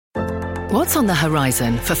What's on the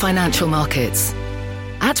horizon for financial markets?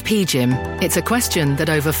 At PGIM, it's a question that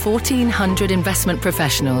over 1,400 investment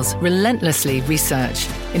professionals relentlessly research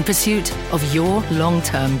in pursuit of your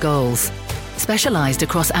long-term goals. Specialized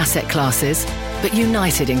across asset classes, but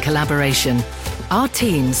united in collaboration, our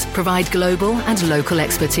teams provide global and local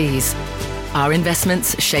expertise. Our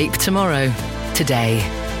investments shape tomorrow, today.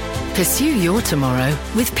 Pursue your tomorrow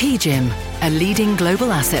with PGIM, a leading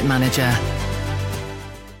global asset manager.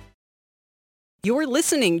 You're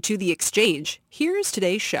listening to The Exchange. Here's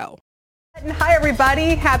today's show. Hi,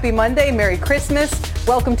 everybody. Happy Monday. Merry Christmas.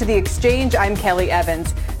 Welcome to The Exchange. I'm Kelly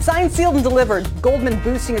Evans. Signed, sealed, and delivered. Goldman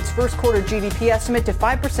boosting its first quarter GDP estimate to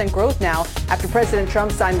 5% growth now after President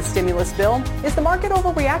Trump signed the stimulus bill. Is the market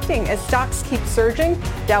overreacting as stocks keep surging?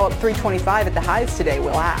 Dow up 325 at the highs today,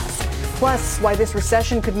 we'll ask. Plus, why this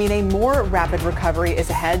recession could mean a more rapid recovery is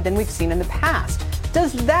ahead than we've seen in the past.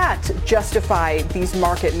 Does that justify these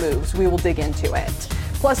market moves? We will dig into it.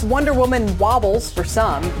 Plus, Wonder Woman wobbles for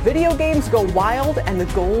some. Video games go wild and the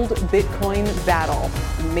gold Bitcoin battle.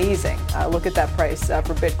 Amazing. Look at that price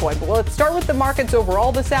for Bitcoin. But let's start with the markets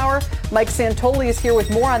overall this hour. Mike Santoli is here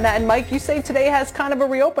with more on that. And Mike, you say today has kind of a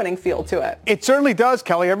reopening feel to it. It certainly does,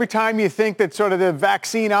 Kelly. Every time you think that sort of the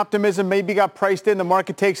vaccine optimism maybe got priced in, the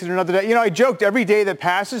market takes it another day. You know, I joked every day that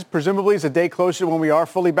passes presumably is a day closer when we are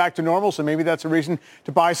fully back to normal. So maybe that's a reason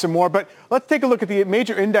to buy some more. But let's take a look at the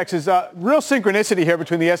major indexes. Real synchronicity here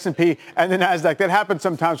between the S&P and the NASDAQ. That happens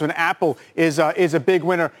sometimes when Apple is a big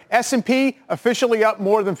winner. S&P officially up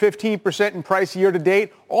more than 15% in price year to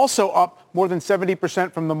date, also up more than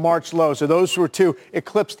 70% from the March low. So those were two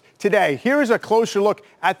eclipsed today. Here is a closer look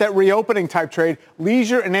at that reopening type trade,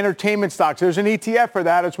 leisure and entertainment stocks. There's an ETF for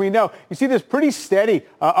that, as we know. You see this pretty steady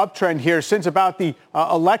uptrend here since about the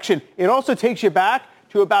election. It also takes you back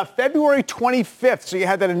to about February 25th. So you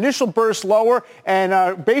had that initial burst lower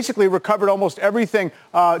and basically recovered almost everything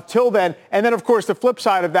till then. And then, of course, the flip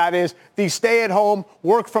side of that is the stay-at-home,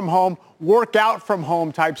 work from home, work out from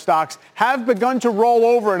home type stocks have begun to roll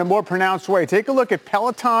over in a more pronounced way. Take a look at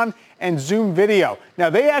Peloton and Zoom Video.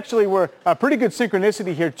 Now, they actually were a pretty good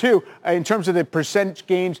synchronicity here, too, in terms of the percentage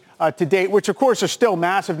gains to date, which, of course, are still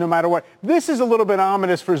massive no matter what. This is a little bit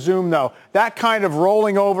ominous for Zoom, though. That kind of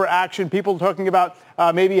rolling over action, people talking about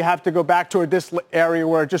maybe you have to go back toward this area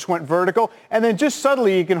where it just went vertical. And then just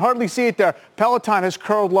subtly, you can hardly see it there, Peloton has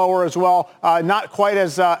curled lower as well. Not quite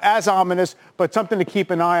as ominous, but something to keep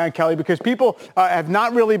an eye on, Kelly, because people have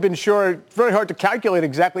not really been sure. It's very hard to calculate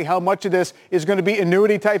exactly how much of this is going to be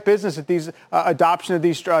annuity-type business at these adoption of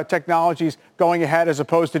these technologies going ahead as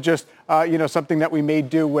opposed to just, something that we may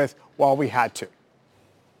do with while we had to.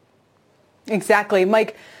 Exactly.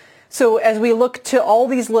 Mike, so as we look to all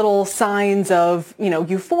these little signs of,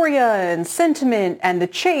 euphoria and sentiment and the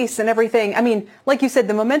chase and everything, I mean, like you said,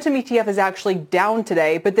 the momentum ETF is actually down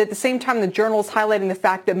today, but at the same time, the journal is highlighting the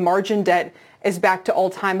fact that margin debt is back to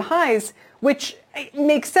all-time highs, which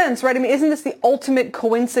makes sense, right? I mean, isn't this the ultimate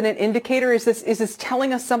coincident indicator? Is this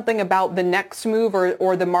telling us something about the next move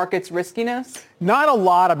or the market's riskiness? Not a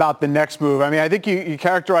lot about the next move. I mean, I think you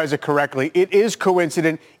characterize it correctly. It is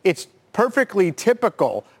coincident. It's perfectly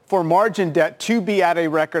typical for margin debt to be at a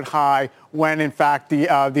record high when, in fact,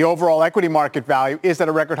 the overall equity market value is at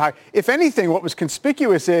a record high. If anything, what was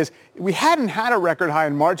conspicuous is we hadn't had a record high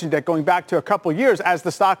in margin debt going back to a couple years as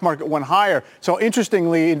the stock market went higher. So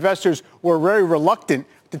interestingly, investors were very reluctant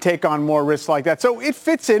to take on more risks like that. So it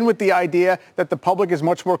fits in with the idea that the public is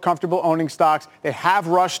much more comfortable owning stocks. They have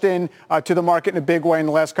rushed in to the market in a big way in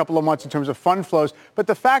the last couple of months in terms of fund flows. But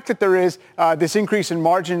the fact that there is this increase in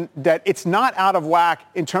margin debt, it's not out of whack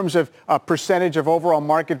in terms of percentage of overall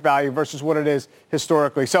market value versus what it is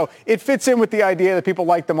historically. So it fits in with the idea that people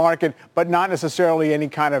like the market, but not necessarily any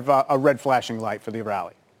kind of a red flashing light for the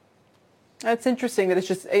rally. That's interesting that it's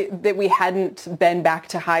just that we hadn't been back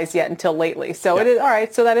to highs yet until lately. So It is all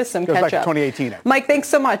right. So that is some catch up. Goes back to 2018. Mike, thanks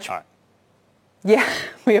so much. All right. Yeah,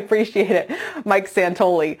 we appreciate it. Mike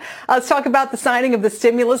Santoli. Let's talk about the signing of the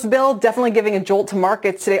stimulus bill, definitely giving a jolt to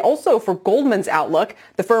markets today. Also for Goldman's outlook,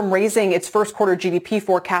 the firm raising its first quarter GDP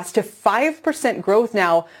forecast to 5% growth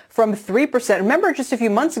now from 3%. Remember, just a few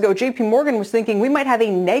months ago, JP Morgan was thinking we might have a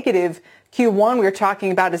negative Q1. We were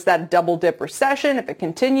talking about, is that a double dip recession if it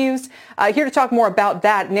continues? Here to talk more about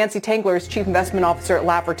that, Nancy Tangler is Chief Investment Officer at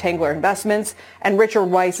Laffer Tangler Investments, and Richard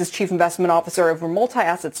Weiss is Chief Investment Officer over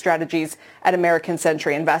multi-asset strategies at American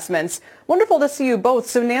Century Investments. Wonderful to see you both.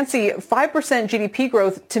 So Nancy, 5% GDP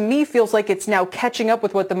growth to me feels like it's now catching up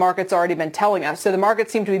with what the market's already been telling us. So the market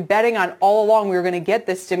seemed to be betting on all along we were going to get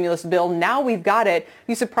this stimulus bill. Now we've got it.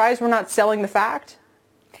 Are you surprised we're not selling the fact?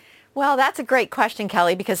 Well, that's a great question,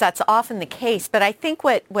 Kelly, because that's often the case. But I think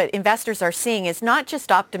what investors are seeing is not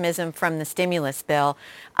just optimism from the stimulus bill,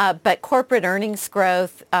 but corporate earnings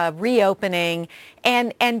growth, reopening,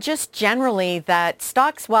 and just generally that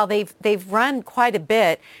stocks, while they've run quite a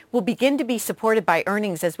bit, will begin to be supported by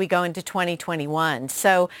earnings as we go into 2021.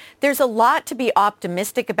 So there's a lot to be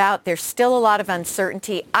optimistic about. There's still a lot of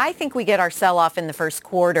uncertainty. I think we get our sell-off in the first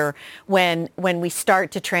quarter when we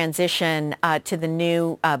start to transition to the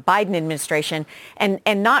new Biden administration,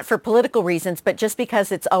 and not for political reasons, but just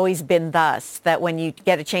because it's always been thus, that when you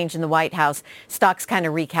get a change in the White House, stocks kind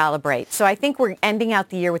of recalibrate. So I think we're ending out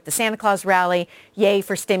the year with the Santa Claus rally, yay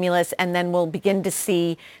for stimulus, and then we'll begin to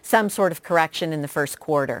see some sort of correction in the first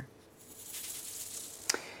quarter.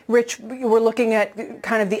 Rich, we're looking at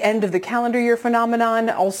kind of the end of the calendar year phenomenon,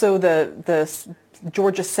 also the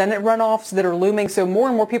Georgia Senate runoffs that are looming. So more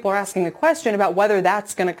and more people are asking the question about whether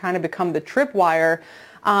that's going to kind of become the tripwire.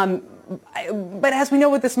 But as we know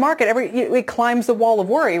with this market, it climbs the wall of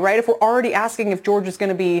worry, right? If we're already asking if Georgia's going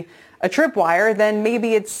to be a tripwire, then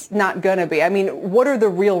maybe it's not going to be. I mean, what are the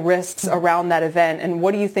real risks around that event, and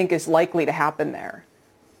what do you think is likely to happen there?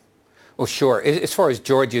 Well, sure. As far as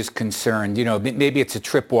Georgia is concerned, maybe it's a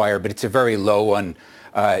tripwire, but it's a very low one.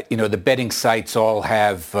 The betting sites all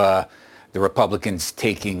have the Republicans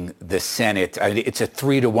taking the Senate. It's a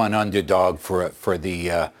 3-1 underdog for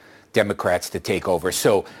the Democrats to take over.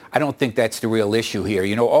 So I don't think that's the real issue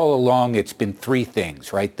here. All along it's been three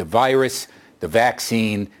things, right? The virus, the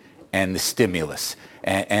vaccine, and the stimulus.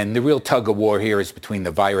 And the real tug of war here is between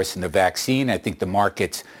the virus and the vaccine. I think the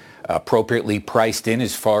market's appropriately priced in,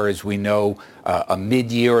 as far as we know, a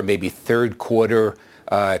mid-year or maybe third quarter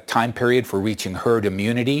time period for reaching herd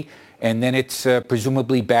immunity. And then it's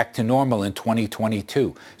presumably back to normal in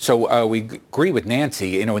 2022. So we agree with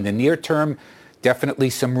Nancy. In the near term, definitely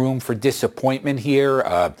some room for disappointment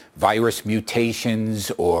here. Virus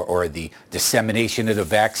mutations or the dissemination of the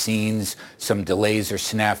vaccines, some delays or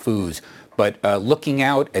snafus. But looking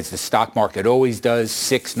out, as the stock market always does,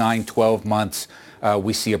 6, 9, 12 months,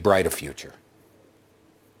 we see a brighter future.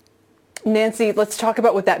 Nancy, let's talk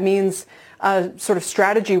about what that means sort of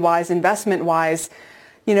strategy-wise, investment-wise.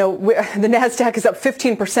 The NASDAQ is up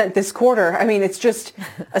 15% this quarter. I mean, it's just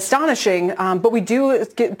astonishing. But we do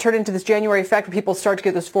turn into this January effect where people start to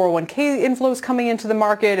get those 401k inflows coming into the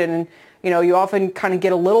market. And, you often kind of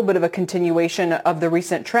get a little bit of a continuation of the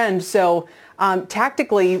recent trend. So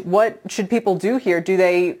tactically, what should people do here? Do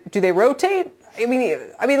they rotate? I mean,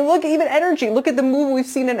 look, even energy. Look at the move we've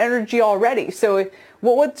seen in energy already. So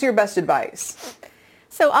what's your best advice?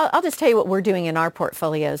 So I'll just tell you what we're doing in our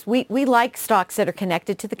portfolios. We like stocks that are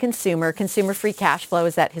connected to the consumer. Consumer free cash flow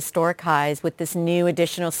is at historic highs. With this new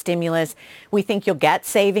additional stimulus, we think you'll get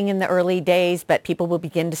saving in the early days, but people will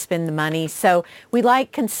begin to spend the money. So we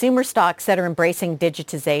like consumer stocks that are embracing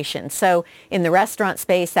digitization. So in the restaurant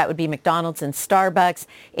space, that would be McDonald's and Starbucks.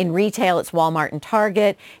 In retail, it's Walmart and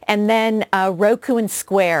Target. And then Roku and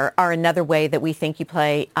Square are another way that we think you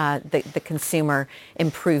play the consumer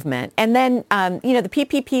improvement. And then, the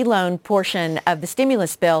PPP loan portion of the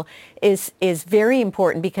stimulus bill is very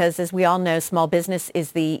important because, as we all know, small business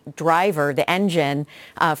is the driver, the engine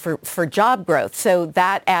for job growth. So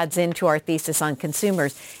that adds into our thesis on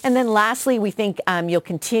consumers. And then lastly, we think you'll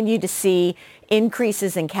continue to see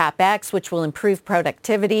increases in CapEx, which will improve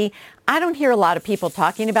productivity. I don't hear a lot of people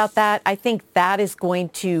talking about that. I think that is going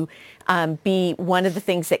to be one of the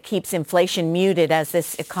things that keeps inflation muted as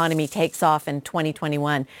this economy takes off in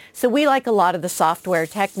 2021. So we like a lot of the software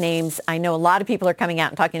tech names. I know a lot of people are coming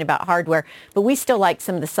out and talking about hardware, but we still like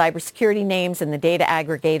some of the cybersecurity names and the data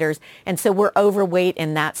aggregators. And so we're overweight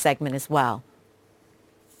in that segment as well.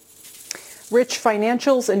 Rich,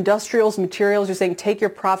 financials, industrials, materials, you're saying take your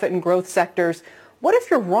profit in growth sectors. What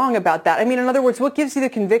if you're wrong about that? I mean, in other words, what gives you the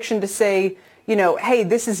conviction to say, hey,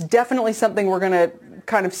 this is definitely something we're going to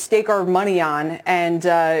kind of stake our money on, and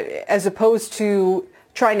as opposed to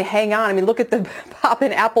trying to hang on? I mean, look at the pop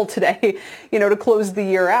in Apple today, to close the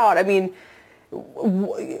year out. I mean,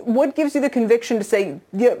 what gives you the conviction to say,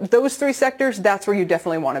 those three sectors, that's where you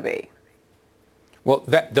definitely want to be? Well,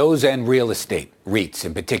 those and real estate, REITs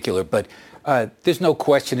in particular. But there's no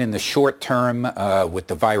question in the short term, with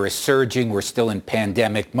the virus surging, we're still in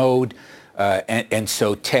pandemic mode, and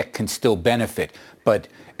so tech can still benefit. But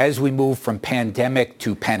as we move from pandemic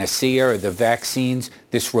to panacea, or the vaccines,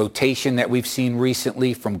 this rotation that we've seen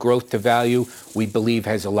recently from growth to value, we believe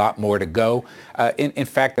has a lot more to go. In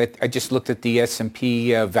fact, I just looked at the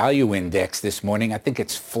S&P value index this morning. I think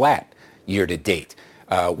it's flat year to date,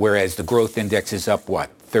 whereas the growth index is up,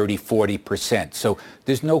 30, 40%. So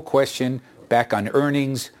there's no question, back on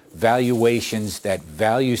earnings, valuations that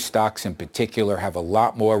value stocks in particular have a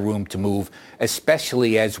lot more room to move,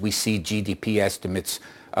 especially as we see GDP estimates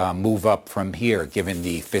move up from here, given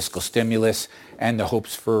the fiscal stimulus and the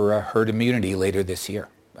hopes for herd immunity later this year,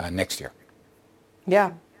 next year.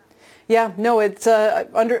 Yeah. Yeah, no, it's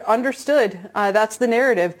understood. That's the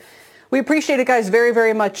narrative. We appreciate it, guys, very,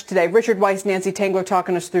 very much today. Richard Weiss, Nancy Tangler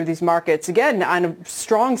talking us through these markets. Again, on a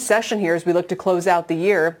strong session here as we look to close out the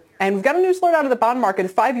year. And we've got a news alert out of the bond market.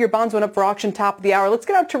 5-year bonds went up for auction top of the hour. Let's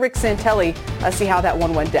get out to Rick Santelli, see how that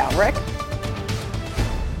one went down. Rick?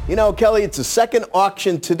 You know, Kelly, it's the second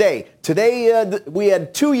auction today. Today, we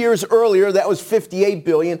had 2 years earlier. That was $58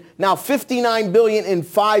 billion. Now, $59 billion in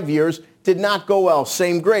 5 years. Did not go well.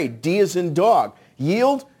 Same grade. D as in dog.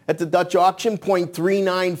 Yield at the Dutch auction,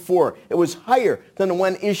 0.394. It was higher than the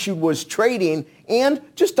one issued was trading. And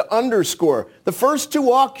just to underscore, the first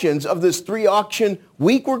two auctions of this 3-auction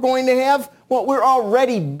week we're going to have, well, we're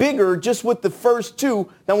already bigger just with the first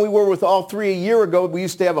two than we were with all three a year ago. We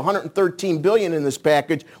used to have $113 billion in this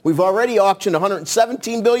package. We've already auctioned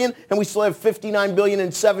 $117 billion, and we still have $59 billion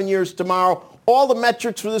in 7 years tomorrow. All the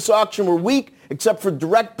metrics for this auction were weak, except for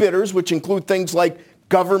direct bidders, which include things like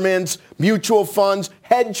governments, mutual funds,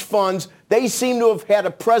 hedge funds. They seem to have had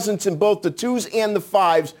a presence in both the 2s and the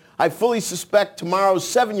 5s. I fully suspect tomorrow's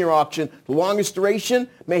 7-year auction, the longest duration,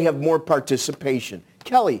 may have more participation.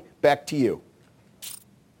 Kelly, back to you.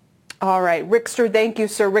 All right. Rickster, thank you,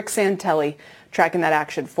 sir. Rick Santelli tracking that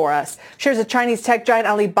action for us. Shares of Chinese tech giant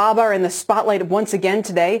Alibaba are in the spotlight once again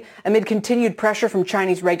today amid continued pressure from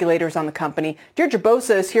Chinese regulators on the company. Deirdre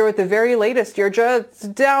Bosa is here with the very latest. Deirdre, it's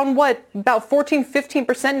down, about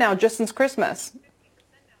 15% now just since Christmas.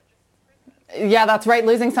 Yeah, that's right.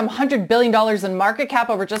 Losing some $100 billion in market cap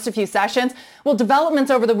over just a few sessions. Well,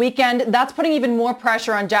 developments over the weekend, that's putting even more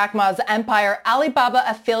pressure on Jack Ma's empire. Alibaba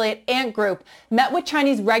affiliate Ant Group met with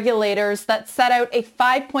Chinese regulators that set out a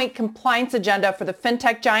 5-point compliance agenda for the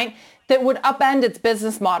fintech giant that would upend its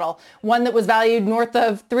business model, one that was valued north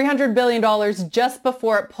of $300 billion just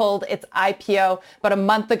before it pulled its IPO about a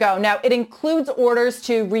month ago. Now, it includes orders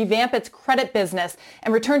to revamp its credit business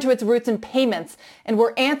and return to its roots in payments. And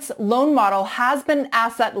where Ant's loan model has been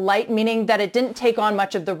asset light, meaning that it didn't take on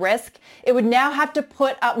much of the risk, it would now have to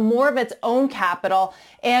put up more of its own capital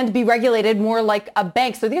and be regulated more like a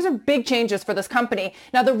bank. So these are big changes for this company.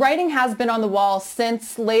 Now, the writing has been on the wall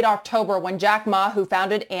since late October when Jack Ma, who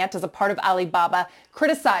founded Ant as a part of Alibaba,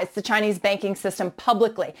 criticized the Chinese banking system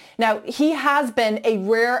publicly. Now, he has been a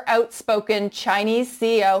rare, outspoken Chinese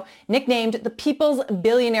CEO, nicknamed the People's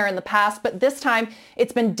Billionaire in the past, but this time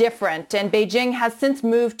it's been different. And Beijing has since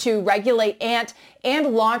moved to regulate Ant and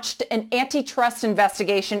launched an antitrust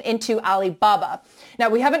investigation into Alibaba. Now,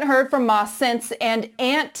 we haven't heard from Ma since, and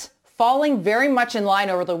Ant falling very much in line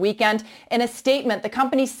over the weekend. In a statement, the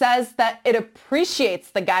company says that it appreciates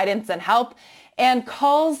the guidance and help and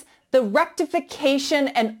calls the rectification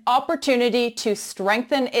an opportunity to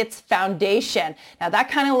strengthen its foundation. Now, that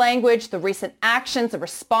kind of language, the recent actions, the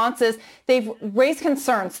responses, they've raised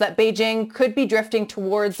concerns that Beijing could be drifting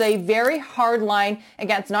towards a very hard line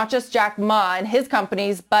against not just Jack Ma and his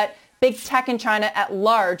companies, but big tech in China at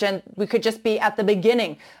large, and we could just be at the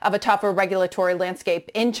beginning of a tougher regulatory landscape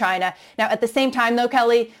in China. Now, at the same time, though,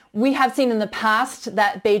 Kelly, we have seen in the past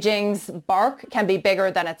that Beijing's bark can be bigger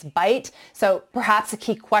than its bite. So perhaps a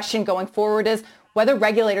key question going forward is whether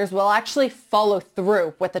regulators will actually follow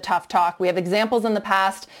through with the tough talk. We have examples in the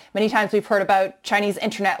past. Many times we've heard about Chinese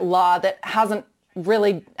internet law that hasn't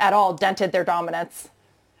really at all dented their dominance.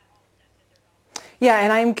 Yeah,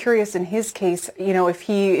 and I'm curious in his case, if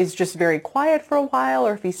he is just very quiet for a while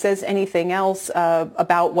or if he says anything else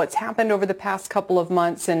about what's happened over the past couple of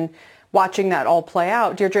months and watching that all play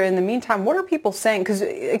out. Deirdre, in the meantime, what are people saying? Because,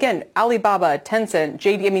 again, Alibaba, Tencent,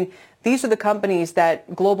 JD, these are the companies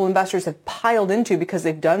that global investors have piled into because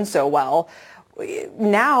they've done so well.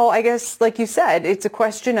 Now, I guess, like you said, it's a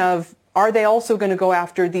question of, are they also going to go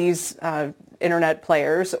after these internet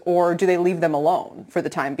players, or do they leave them alone for the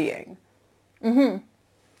time being? Mm-hmm.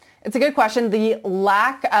 It's a good question. The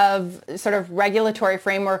lack of sort of regulatory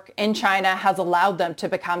framework in China has allowed them to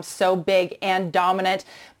become so big and dominant.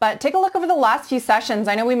 But take a look over the last few sessions.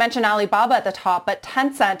 I know we mentioned Alibaba at the top, but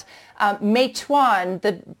Tencent, Meituan,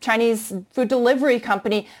 the Chinese food delivery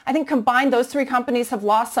company, I think combined those three companies have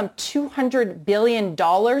lost some $200 billion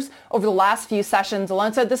over the last few sessions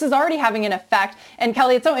alone. So this is already having an effect. And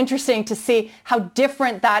Kelly, it's so interesting to see how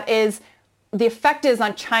different that is the effect is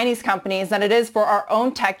on Chinese companies than it is for our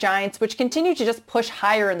own tech giants, which continue to just push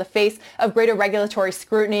higher in the face of greater regulatory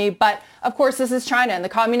scrutiny. But of course, this is China, and the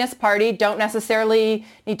Communist Party don't necessarily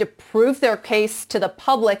need to prove their case to the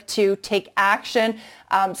public to take action.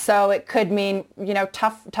 So it could mean,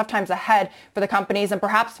 tough times ahead for the companies and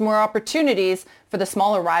perhaps more opportunities for the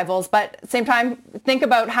smaller rivals. But at the same time, think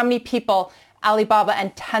about how many people Alibaba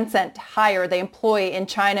and Tencent hire, they employ in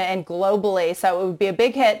China and globally. So it would be a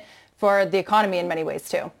big hit for the economy in many ways,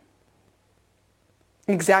 too.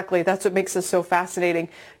 Exactly. That's what makes this so fascinating.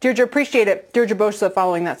 Deirdre, appreciate it. Deirdre Bosa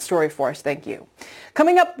following that story for us. Thank you.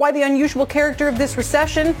 Coming up, why the unusual character of this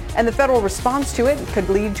recession and the federal response to it could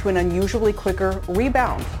lead to an unusually quicker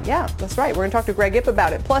rebound. Yeah, that's right. We're going to talk to Greg Ip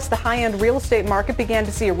about it. Plus, the high-end real estate market began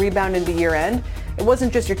to see a rebound into year-end. It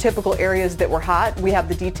wasn't just your typical areas that were hot. We have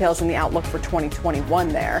the details and the outlook for 2021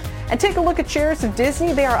 there. And take a look at shares of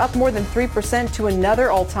Disney. They are up more than 3% to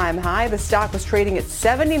another all-time high. The stock was trading at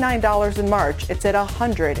 $79 in March. It's at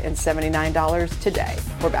 $179 today.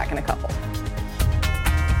 We're back in a couple.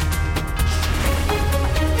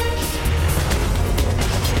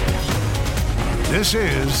 This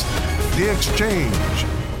is The Exchange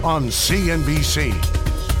on CNBC.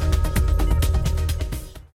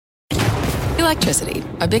 Electricity,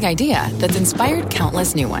 a big idea that's inspired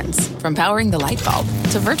countless new ones. From powering the light bulb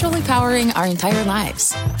to virtually powering our entire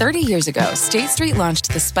lives. 30 years ago, State Street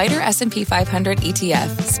launched the Spider S&P 500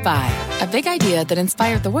 ETF, SPY. A big idea that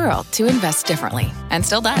inspired the world to invest differently. And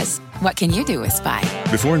still does. What can you do with SPY?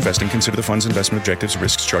 Before investing, consider the fund's investment objectives,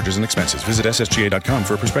 risks, charges, and expenses. Visit ssga.com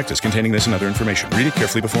for a prospectus containing this and other information. Read it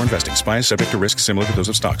carefully before investing. SPY is subject to risks similar to those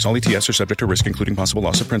of stocks. All ETFs are subject to risk, including possible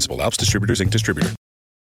loss of principal. Alps Distributors, Inc. Distributor.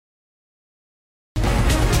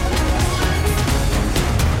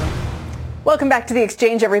 Welcome back to The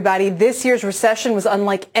Exchange, everybody. This year's recession was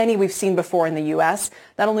unlike any we've seen before in the U.S.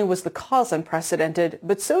 Not only was the cause unprecedented,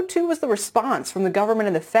 but so too was the response from the government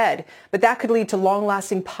and the Fed. But that could lead to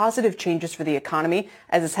long-lasting positive changes for the economy.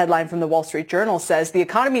 As this headline from the Wall Street Journal says, the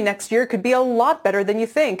economy next year could be a lot better than you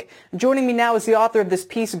think. Joining me now is the author of this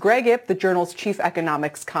piece, Greg Ip, the Journal's chief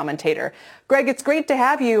economics commentator. Greg, it's great to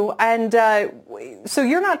have you. And so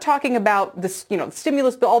you're not talking about this,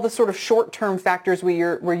 stimulus, but all the sort of short-term factors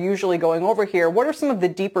we're usually going over here. What are some of the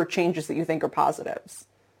deeper changes that you think are positives?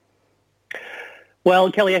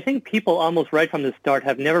 Well, Kelly, I think people almost right from the start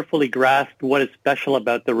have never fully grasped what is special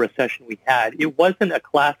about the recession we had. It wasn't a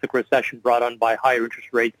classic recession brought on by higher interest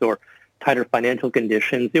rates or tighter financial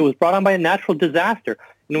conditions. It was brought on by a natural disaster.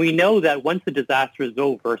 And we know that once the disaster is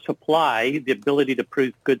over, supply, the ability to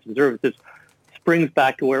produce goods and services, springs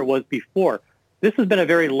back to where it was before. This has been a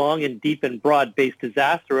very long and deep and broad-based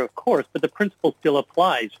disaster, of course, but the principle still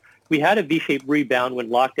applies. We had a V-shaped rebound when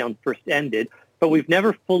lockdown first ended, but we've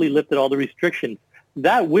never fully lifted all the restrictions.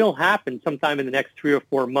 That will happen sometime in the next 3 or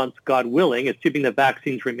 4 months, God willing, assuming the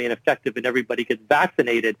vaccines remain effective and everybody gets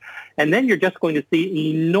vaccinated. And then you're just going to see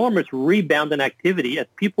an enormous rebound in activity as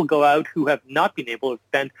people go out who have not been able to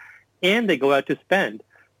spend, and they go out to spend.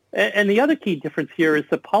 And the other key difference here is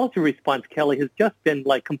the policy response, Kelly, has just been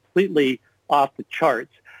completely off the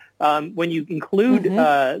charts. When you include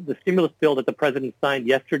the stimulus bill that the president signed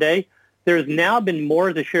yesterday, there's now been more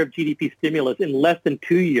as a share of GDP stimulus in less than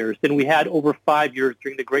 2 years than we had over 5 years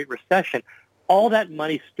during the Great Recession. All that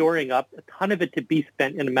money storing up, a ton of it to be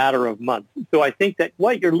spent in a matter of months. So I think that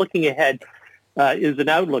what you're looking ahead is an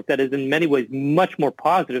outlook that is in many ways much more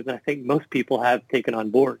positive than I think most people have taken on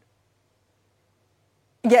board.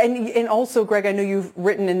 Yeah, and also, Greg, I know you've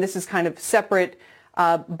written, and this is kind of separate,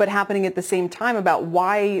 but happening at the same time, about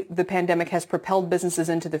why the pandemic has propelled businesses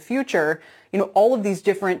into the future. All of these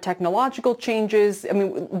different technological changes. I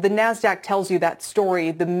mean, the NASDAQ tells you that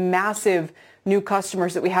story, the massive new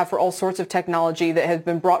customers that we have for all sorts of technology that has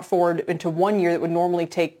been brought forward into 1 year that would normally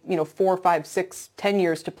take, 4, 5, 6, 10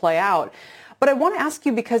 years to play out. But I want to ask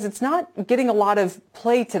you, because it's not getting a lot of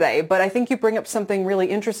play today, but I think you bring up something really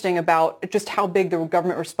interesting about just how big the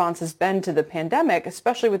government response has been to the pandemic,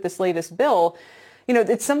 especially with this latest bill.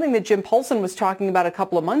 It's something that Jim Paulson was talking about a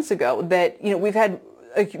couple of months ago, that, we've had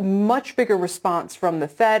a much bigger response from the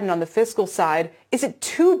Fed, and on the fiscal side, is it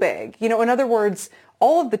too big? In other words,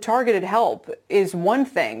 all of the targeted help is one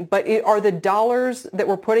thing, but are the dollars that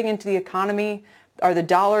we're putting into the economy, is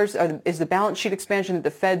the balance sheet expansion that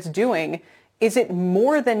the Fed's doing, is it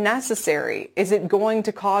more than necessary? Is it going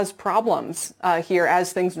to cause problems here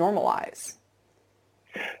as things normalize?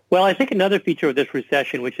 Well, I think another feature of this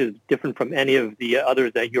recession, which is different from any of the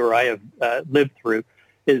others that you or I have lived through,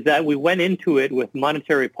 is that we went into it with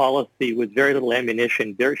monetary policy with very little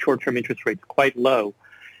ammunition, very short-term interest rates quite low.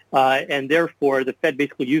 And therefore, the Fed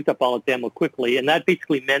basically used up all its ammo quickly. And that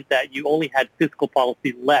basically meant that you only had fiscal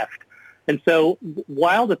policy left. And so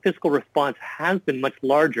while the fiscal response has been much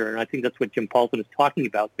larger, and I think that's what Jim Paulson is talking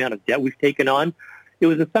about, the amount of debt we've taken on, it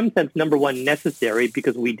was in some sense, number one, necessary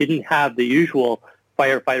because we didn't have the usual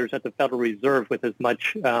firefighters at the Federal Reserve with as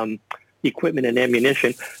much equipment and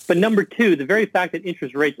ammunition. But number two, the very fact that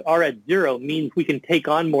interest rates are at zero means we can take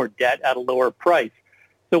on more debt at a lower price.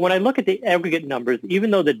 So when I look at the aggregate numbers,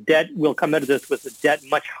 even though the debt will come out of this with the debt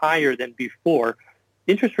much higher than before,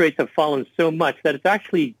 interest rates have fallen so much that it's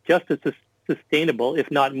actually just as sustainable, if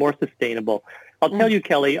not more sustainable. I'll tell you,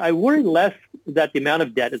 Kelly, I worry less that the amount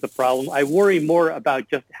of debt is a problem. I worry more about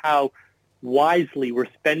just how wisely we're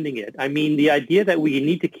spending it. I mean, the idea that we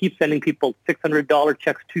need to keep sending people $600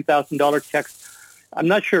 checks, $2,000 checks, I'm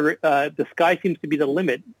not sure the sky seems to be the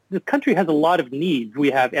limit. This country has a lot of needs. We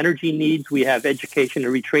have energy needs. We have education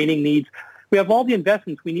and retraining needs. We have all the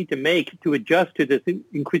investments we need to make to adjust to this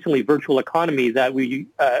increasingly virtual economy that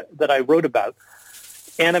I wrote about.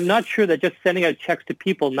 And I'm not sure that just sending out checks to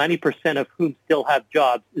people, 90% of whom still have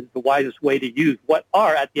jobs, is the wisest way to use what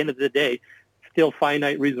are, at the end of the day, still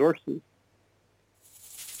finite resources.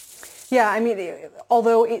 Yeah, I mean,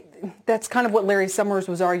 although that's kind of what Larry Summers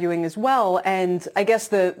was arguing as well. And I guess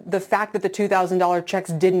the fact that the $2,000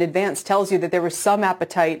 checks didn't advance tells you that there was some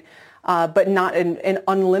appetite, but not an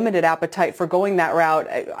unlimited appetite for going that route.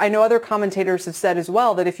 I know other commentators have said as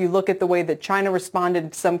well that if you look at the way that China responded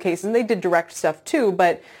in some cases, and they did direct stuff too,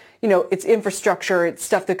 but, you know, it's infrastructure, it's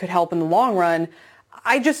stuff that could help in the long run.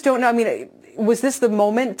 I just don't know. I mean, was this the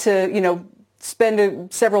moment to, you know,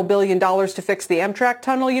 spend several $1 billion to fix the Amtrak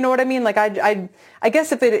tunnel? You know what I mean? Like, I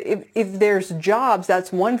guess if there's jobs,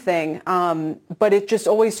 that's one thing. But it just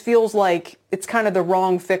always feels like it's kind of the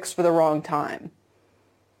wrong fix for the wrong time.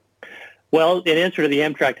 Well, in answer to the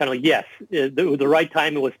Amtrak tunnel, yes. The right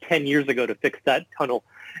time, it was 10 years ago to fix that tunnel.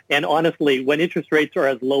 And honestly, when interest rates are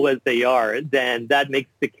as low as they are, then that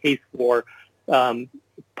makes the case for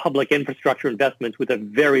public infrastructure investments with a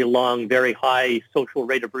very long, very high social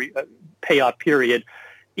rate of payoff period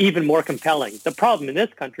even more compelling. The problem in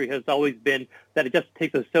this country has always been that it just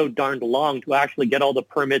takes us so darned long to actually get all the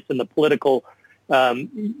permits and the political dominoes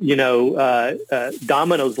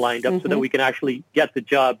lined up so that we can actually get the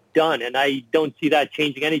job done. And I don't see that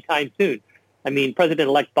changing anytime soon. I mean,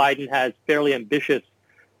 President-elect Biden has fairly ambitious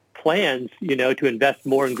plans, you know, to invest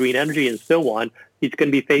more in green energy and so on. He's going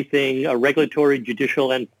to be facing a regulatory,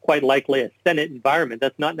 judicial, and quite likely a Senate environment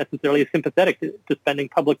that's not necessarily sympathetic to spending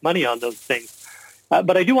public money on those things.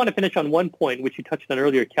 But I do want to finish on one point, which you touched on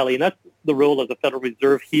earlier, Kelly, and that's the role of the Federal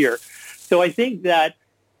Reserve here. So I think that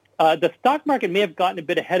the stock market may have gotten a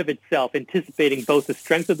bit ahead of itself, anticipating both the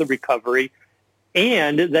strength of the recovery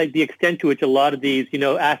and the extent to which a lot of these, you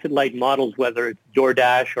know, asset-light models, whether it's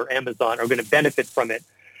DoorDash or Amazon, are going to benefit from it.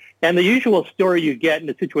 And the usual story you get in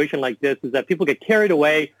a situation like this is that people get carried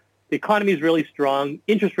away, the economy is really strong,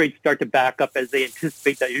 interest rates start to back up as they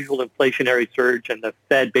anticipate that usual inflationary surge and the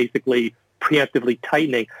Fed basically preemptively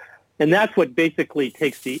tightening. And that's what basically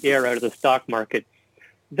takes the air out of the stock market.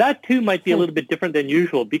 That, too, might be a little bit different than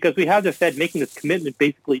usual because we have the Fed making this commitment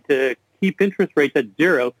basically to keep interest rates at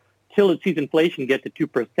zero till it sees inflation get to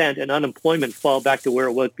 2% and unemployment fall back to where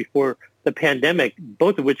it was before the pandemic,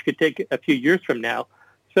 both of which could take a few years from now.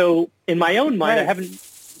 So in my own mind, I haven't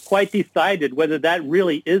quite decided whether that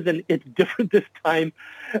really is it's different this time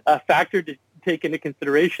factor to take into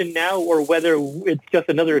consideration now, or whether it's just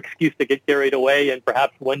another excuse to get carried away and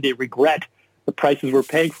perhaps one day regret the prices we're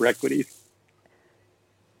paying for equities.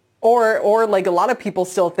 Or like a lot of people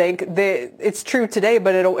still think that it's true today,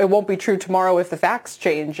 but it won't be true tomorrow if the facts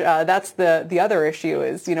change. That's the other issue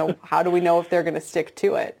is, you know, how do we know if they're going to stick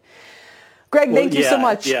to it? Greg, thank you so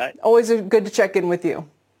much. Yeah. Always good to check in with you.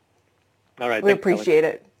 All right. We appreciate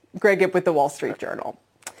it. Greg Ip with the Wall Street Journal.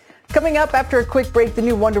 Coming up after a quick break, the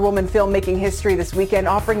new Wonder Woman film making history this weekend,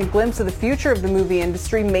 offering a glimpse of the future of the movie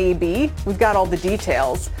industry, maybe. We've got all the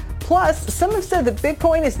details. Plus, some have said that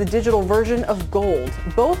Bitcoin is the digital version of gold.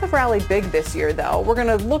 Both have rallied big this year, though. We're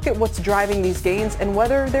going to look at what's driving these gains and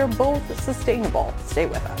whether they're both sustainable. Stay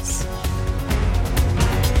with us.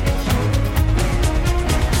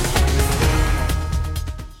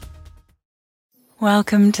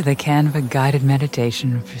 Welcome to the Canva guided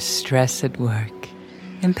meditation for stress at work.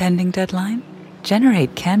 Impending deadline?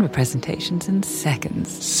 Generate Canva presentations in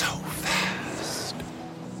seconds. So fast.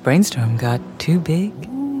 Brainstorm got too big?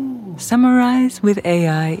 Summarize with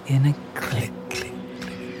AI in a click.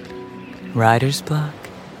 Writer's block?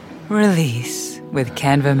 Release with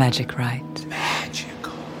Canva Magic Write.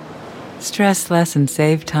 Magical. Stress less and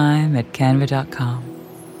save time at canva.com.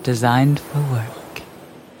 Designed for work.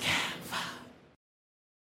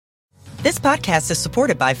 This podcast is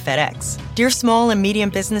supported by FedEx. Dear small and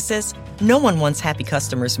medium businesses, no one wants happy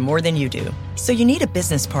customers more than you do. So you need a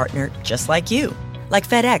business partner just like you. Like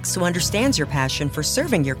FedEx, who understands your passion for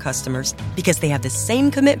serving your customers because they have the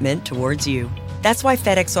same commitment towards you. That's why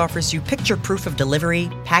FedEx offers you picture proof of delivery,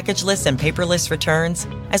 packageless and paperless returns,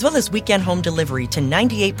 as well as weekend home delivery to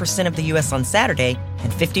 98% of the U.S. on Saturday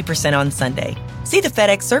and 50% on Sunday. See the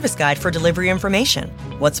FedEx service guide for delivery information.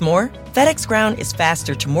 What's more, FedEx Ground is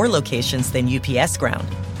faster to more locations than UPS Ground.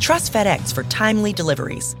 Trust FedEx for timely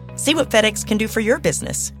deliveries. See what FedEx can do for your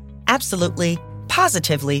business. Absolutely,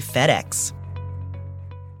 positively FedEx.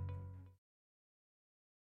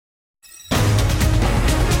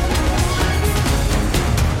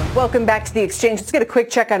 Welcome back to the Exchange. Let's get a quick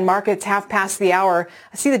check on markets, half past the hour.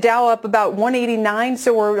 I see the Dow up about 189,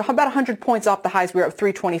 so we're about 100 points off the highs. We were up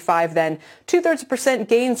 325 then. 0.2%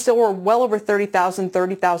 gain, still we're well over 30,000,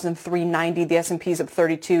 30,390. The S&P's up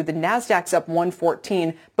 32. The Nasdaq's up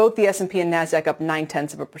 114. Both the S&P and Nasdaq up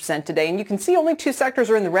 0.9% today. And you can see only two sectors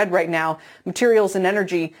are in the red right now: materials and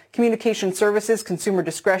energy. Communication services, consumer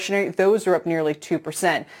discretionary, those are up nearly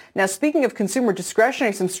 2%. Now, speaking of consumer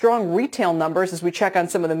discretionary, some strong retail numbers as we check on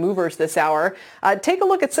some of the movers this hour. Take a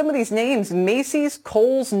look at some of these names. Macy's,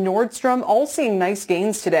 Kohl's, Nordstrom, all seeing nice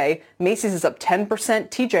gains today. Macy's is up 10%.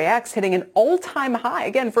 TJX hitting an all-time high,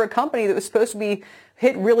 again, for a company that was supposed to be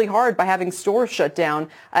hit really hard by having stores shut down.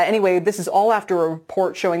 Anyway, this is all after a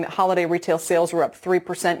report showing that holiday retail sales were up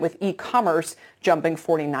 3%, with e-commerce jumping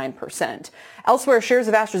 49%. Elsewhere, shares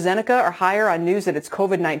of AstraZeneca are higher on news that its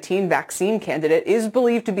COVID-19 vaccine candidate is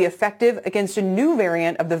believed to be effective against a new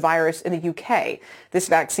variant of the virus in the UK. This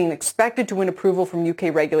vaccine expected to win approval from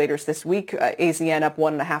UK regulators this week, AZN up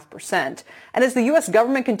 1.5%. And as the U.S.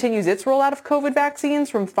 government continues its rollout of COVID vaccines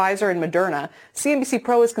from Pfizer and Moderna, CNBC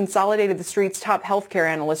Pro has consolidated the street's top healthcare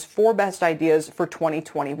analysts' 4 best ideas for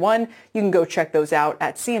 2021. You can go check those out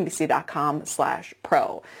at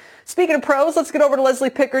cnbc.com/pro. Speaking of pros, let's get over to Leslie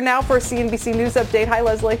Picker now for a CNBC News update. Hi,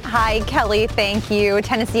 Leslie. Hi, Kelly. Thank you.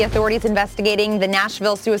 Tennessee authorities investigating the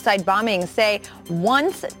Nashville suicide bombing say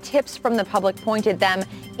once tips from the public pointed them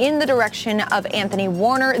in the direction of Anthony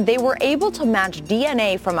Warner, they were able to match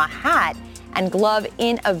DNA from a hat and glove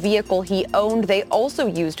in a vehicle he owned. They also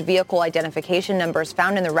used vehicle identification numbers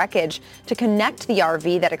found in the wreckage to connect the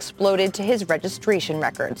RV that exploded to his registration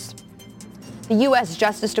records. The U.S.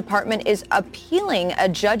 Justice Department is appealing a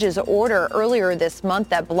judge's order earlier this month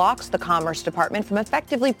that blocks the Commerce Department from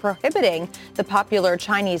effectively prohibiting the popular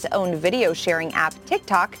Chinese-owned video sharing app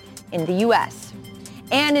TikTok in the U.S.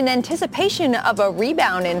 And in anticipation of a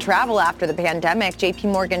rebound in travel after the pandemic,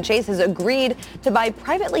 JPMorgan Chase has agreed to buy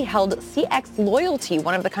privately held CX Loyalty,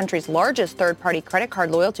 one of the country's largest third-party credit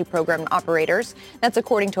card loyalty program operators. That's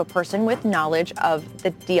according to a person with knowledge of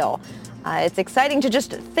the deal. It's exciting to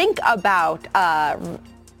just think about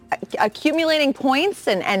accumulating points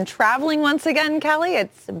and traveling once again, Kelly.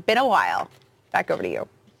 It's been a while. Back over to you.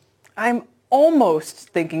 I'm almost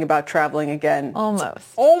thinking about traveling again.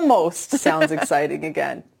 Almost sounds exciting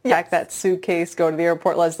again. Yes. Pack that suitcase, go to the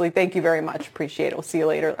airport. Leslie, thank you very much. Appreciate it. We'll see you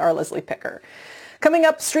later. Our Leslie Picker. Coming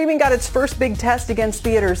up, streaming got its first big test against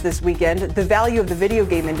theaters this weekend. The value of the video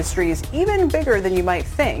game industry is even bigger than you might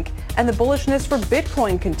think. And the bullishness for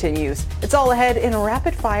Bitcoin continues. It's all ahead in a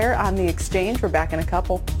rapid fire on The Exchange. We're back in a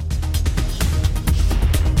couple.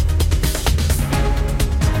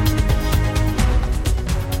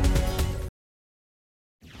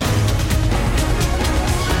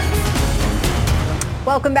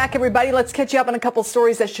 Welcome back, everybody. Let's catch you up on a couple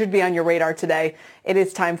stories that should be on your radar today. It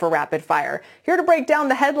is time for Rapid Fire. Here to break down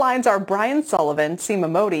the headlines are Brian Sullivan,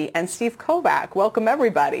 Seema Modi, and Steve Kovac. Welcome,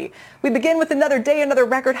 everybody. We begin with another day, another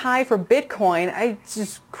record high for Bitcoin. It's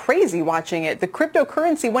just crazy watching it. The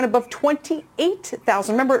cryptocurrency went above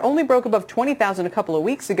 28,000. Remember, it only broke above 20,000 a couple of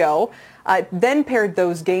weeks ago. Then paired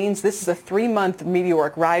those gains. This is a 3-month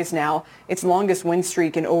meteoric rise now, its longest win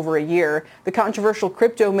streak in over a year. The controversial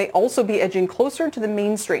crypto may also be edging closer to the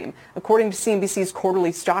mainstream. According to CNBC's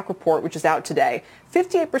quarterly stock report, which is out today,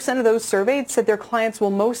 58% of those surveyed said their clients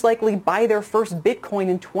will most likely buy their first Bitcoin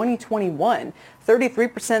in 2021.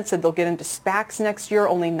 33% said they'll get into SPACs next year.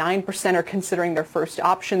 Only 9% are considering their first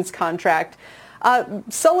options contract.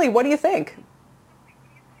 Sully, what do you think?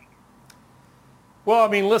 Well, I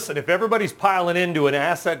mean, listen, if everybody's piling into an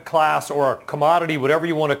asset class or a commodity, whatever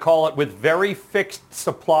you want to call it, with very fixed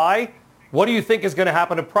supply, what do you think is going to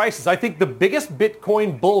happen to prices? I think the biggest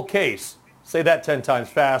Bitcoin bull case, say that 10 times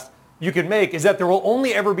fast, you can make is that there will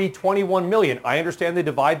only ever be 21 million. I understand they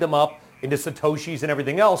divide them up into Satoshis and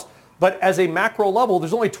everything else, but as a macro level,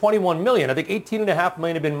 there's only 21 million. I think 18.5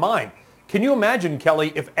 million have been mined. Can you imagine,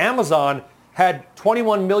 Kelly, if Amazon had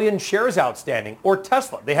 21 million shares outstanding, or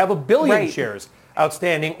Tesla. They have 1 billion shares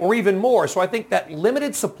outstanding, or even more. So I think that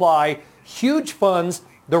limited supply, huge funds,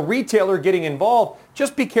 the retailer getting involved,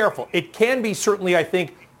 just be careful. It can be certainly, I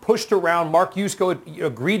think, pushed around. Mark Yusko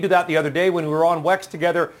agreed to that the other day when we were on WEX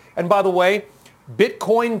together. And by the way,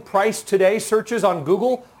 Bitcoin price today searches on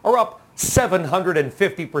Google are up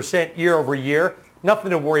 750% year over year.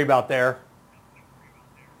 Nothing to worry about there.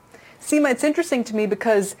 Seema, it's interesting to me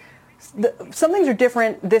because some things are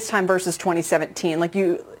different this time versus 2017.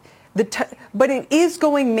 But it is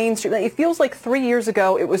going mainstream. It feels like 3 years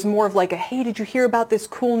ago, it was more of like a, hey, did you hear about this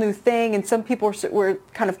cool new thing? And some people were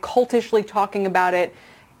kind of cultishly talking about it.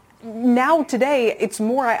 Now today, it's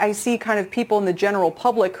more, I see kind of people in the general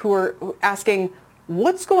public who are asking,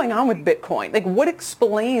 what's going on with Bitcoin? Like, what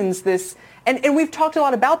explains this? And we've talked a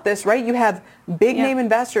lot about this, right? You have big name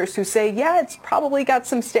investors who say, yeah, it's probably got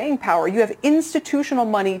some staying power. You have institutional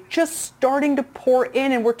money just starting to pour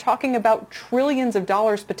in, and we're talking about trillions of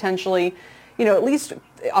dollars potentially, at least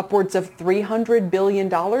upwards of $300 billion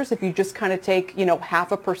if you just kind of take,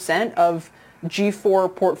 0.5% of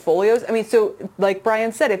G4 portfolios. I mean, so like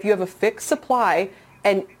Brian said, if you have a fixed supply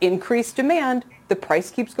and increased demand, the price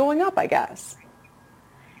keeps going up, I guess.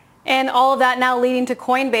 And all of that now leading to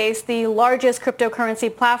Coinbase, the largest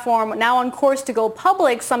cryptocurrency platform, now on course to go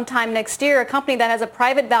public sometime next year, a company that has a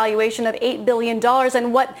private valuation of $8 billion.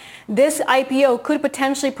 And what this IPO could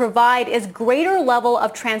potentially provide is greater level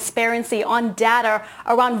of transparency on data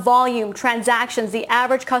around volume, transactions, the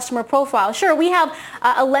average customer profile. Sure, we have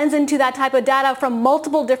a lens into that type of data from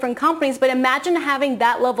multiple different companies, but imagine having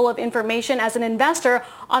that level of information as an investor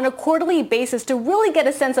on a quarterly basis to really get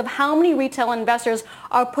a sense of how many retail investors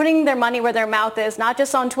are putting their money where their mouth is, not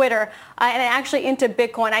just on Twitter, and actually into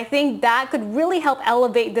Bitcoin. I think that could really help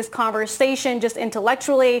elevate this conversation just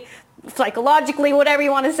intellectually, psychologically, whatever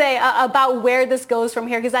you want to say, about where this goes from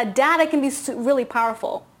here, because that data can be really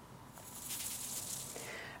powerful.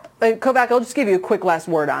 Kovac, I'll just give you a quick last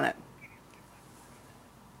word on it.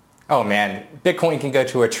 Oh man, Bitcoin can go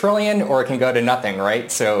to $1 trillion or it can go to nothing,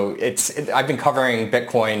 right? So I've been covering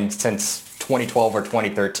Bitcoin since 2012 or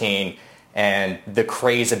 2013. And the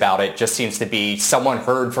craze about it just seems to be someone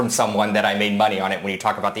heard from someone that I made money on it when you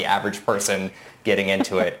talk about the average person getting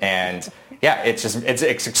into it. And yeah, it's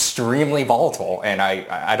extremely volatile. And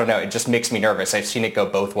I don't know, it just makes me nervous. I've seen it go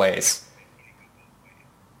both ways.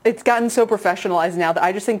 It's gotten so professionalized now that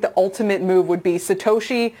I just think the ultimate move would be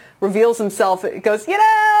Satoshi reveals himself. It goes,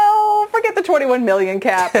 forget the 21 million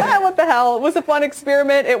cap. What the hell? It was a fun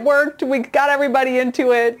experiment. It worked. We got everybody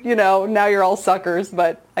into it. Now you're all suckers,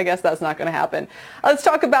 but I guess that's not going to happen. Let's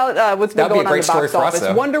talk about what's been going on in the box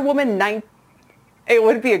office. Wonder Woman It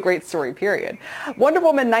would be a great story, period. Wonder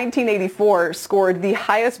Woman 1984 scored the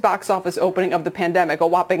highest box office opening of the pandemic, a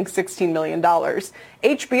whopping $16 million.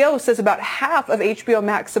 HBO says about half of HBO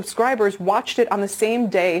Max subscribers watched it on the same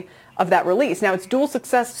day of that release. Now, its dual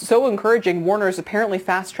success so encouraging, Warner is apparently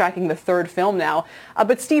fast-tracking the third film now.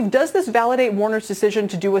 But Steve, does this validate Warner's decision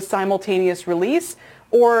to do a simultaneous release,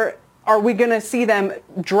 or are we going to see them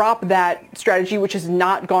drop that strategy, which has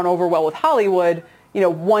not gone over well with Hollywood,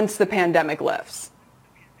 once the pandemic lifts?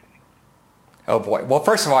 Oh boy. Well,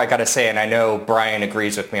 first of all, I got to say, and I know Brian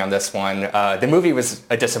agrees with me on this one, the movie was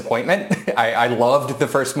a disappointment. I loved the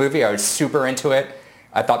first movie. I was super into it.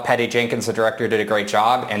 I thought Patty Jenkins, the director, did a great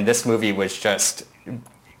job. And this movie was just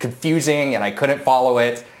confusing and I couldn't follow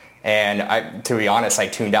it. And to be honest, I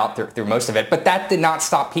tuned out through most of it. But that did not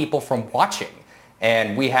stop people from watching.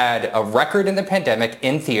 And we had a record in the pandemic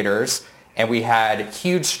in theaters, and we had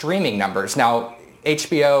huge streaming numbers. Now,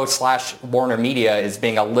 HBO/Warner Media is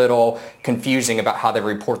being a little confusing about how they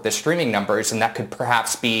report the streaming numbers, and that could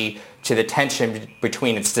perhaps be to the tension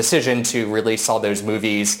between its decision to release all those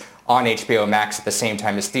movies on HBO Max at the same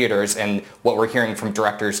time as theaters and what we're hearing from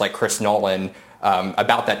directors like Chris Nolan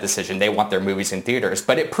about that decision. They want their movies in theaters.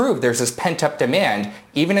 But it proved there's this pent-up demand,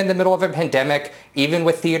 even in the middle of a pandemic, even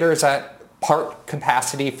with theaters at part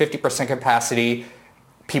capacity, 50% capacity.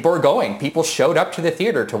 People are going. People showed up to the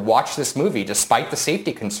theater to watch this movie despite the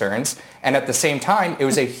safety concerns. And at the same time, it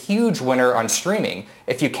was a huge winner on streaming.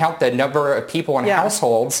 If you count the number of people in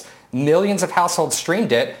households, millions of households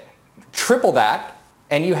streamed it, triple that.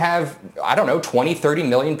 And you have, 20, 30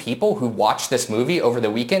 million people who watched this movie over the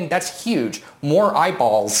weekend. That's huge. More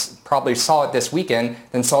eyeballs probably saw it this weekend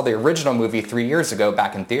than saw the original movie 3 years ago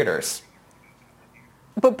back in theaters.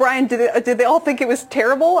 But Brian, did they all think it was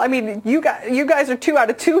terrible? I mean, you guys are 2 out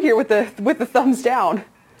of 2 here with the thumbs down.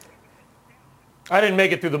 I didn't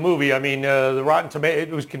make it through the movie. I mean, the Rotten Tomatoes,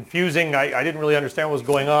 it was confusing. I didn't really understand what was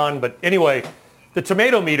going on. But anyway, the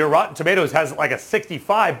tomato meter, Rotten Tomatoes has like a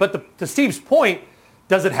 65. But to Steve's point,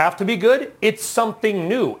 does it have to be good? It's something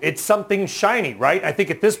new. It's something shiny, right? I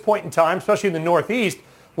think at this point in time, especially in the Northeast,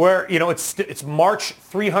 where, it's March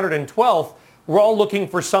 312th, we're all looking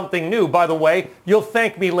for something new. By the way, you'll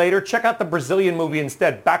thank me later. Check out the Brazilian movie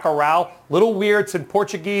instead, Bacurau. Little weird, it's in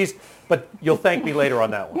Portuguese, but you'll thank me later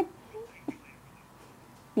on that one.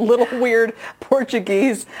 Little weird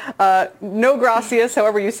Portuguese. No gracias,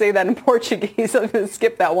 however you say that in Portuguese. I'm going to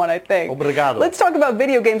skip that one, I think. Obrigado. Let's talk about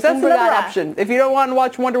video games. That's another option. If you don't want to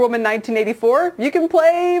watch Wonder Woman 1984, you can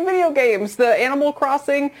play video games. The Animal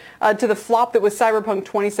Crossing to the flop that was Cyberpunk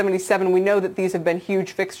 2077. We know that these have been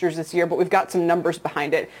huge fixtures this year, but we've got some numbers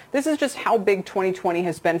behind it. This is just how big 2020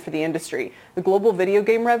 has been for the industry. The global video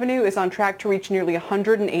game revenue is on track to reach nearly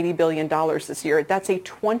 $180 billion this year. That's a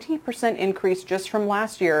 20% increase just from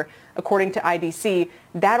last year, according to IDC.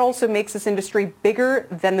 That also makes this industry bigger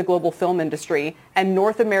than the global film industry and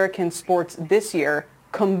North American sports this year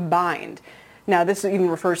combined. Now, this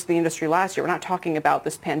even refers to the industry last year. We're not talking about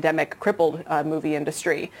this pandemic-crippled movie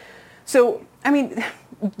industry. So,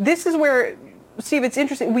 this is where, Steve, it's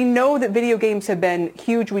interesting. We know that video games have been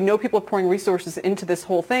huge. We know people are pouring resources into this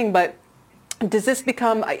whole thing, but does this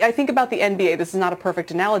become, I think about the NBA, this is not a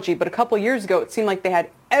perfect analogy, but a couple of years ago it seemed like they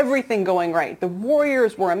had everything going right. The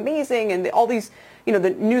Warriors were amazing and all these,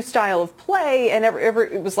 the new style of play, and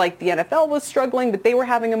it was like the NFL was struggling, but they were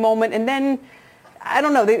having a moment, and then, I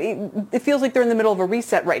don't know, it feels like they're in the middle of a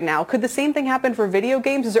reset right now. Could the same thing happen for video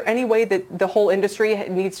games? Is there any way that the whole industry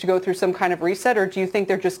needs to go through some kind of reset, or do you think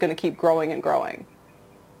they're just going to keep growing and growing?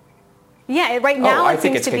 Yeah, right now I it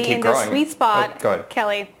think seems to be in growing. the sweet spot, Go ahead.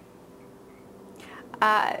 Kelly.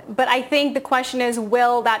 But I think the question is,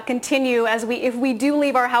 will that continue if we do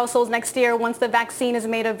leave our households next year once the vaccine is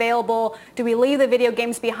made available? Do we leave the video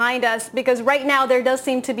games behind us? Because right now there does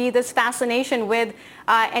seem to be this fascination with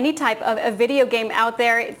any type of a video game out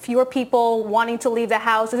there. Fewer people wanting to leave the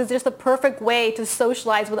house. This is just the perfect way to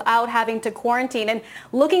socialize without having to quarantine. And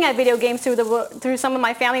looking at video games through some of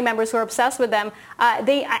my family members who are obsessed with them,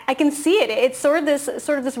 I can see it. It's sort of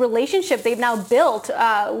this relationship they've now built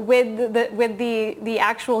with the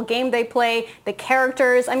actual game they play, the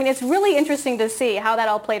characters. It's really interesting to see how that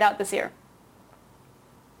all played out this year.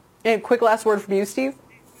 And quick last word from you, Steve.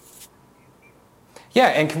 Yeah,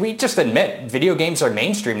 and can we just admit, video games are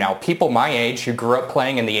mainstream now. People my age who grew up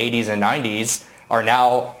playing in the 80s and 90s are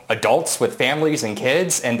now adults with families and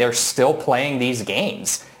kids, and they're still playing these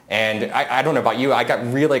games. And I don't know about you, I got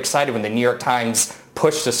really excited when the New York Times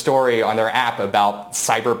pushed a story on their app about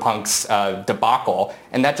Cyberpunk's debacle.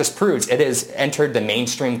 And that just proves it has entered the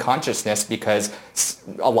mainstream consciousness because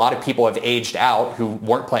a lot of people have aged out who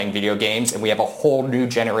weren't playing video games, and we have a whole new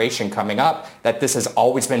generation coming up that this has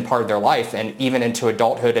always been part of their life. And even into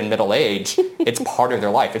adulthood and middle age, it's part of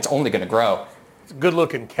their life. It's only going to grow. It's a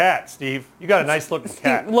good-looking cat, Steve. You got a nice-looking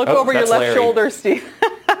cat. Look over your left shoulder, Steve.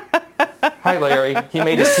 Hi, Larry. He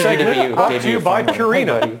made his CV debut. Brought to you by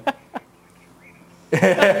Purina.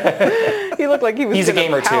 He looked like he was He's a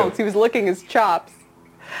gamer too. He was licking his chops.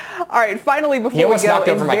 All right, finally, before we go,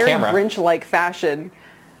 in very Grinch-like fashion,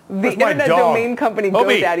 the internet domain company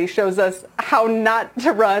GoDaddy shows us how not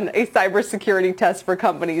to run a cybersecurity test for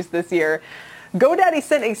companies this year. GoDaddy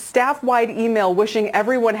sent a staff-wide email wishing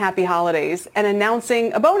everyone happy holidays and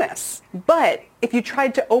announcing a bonus. But if you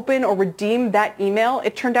tried to open or redeem that email,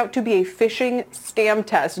 it turned out to be a phishing scam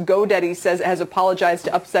test. GoDaddy says it has apologized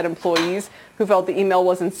to upset employees who felt the email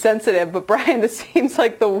wasn't sensitive. But Brian, this seems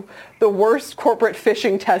like the worst corporate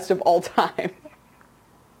phishing test of all time.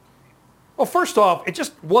 Well, first off, it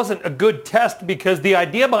just wasn't a good test because the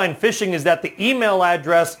idea behind phishing is that the email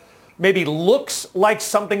address maybe looks like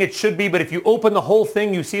something it should be, but if you open the whole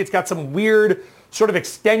thing, you see it's got some weird sort of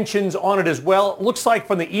extensions on it as well. It looks like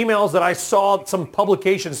from the emails that I saw some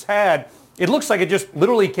publications had, it looks like it just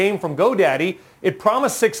literally came from GoDaddy. It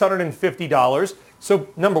promised $650. So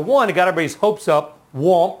number one, it got everybody's hopes up.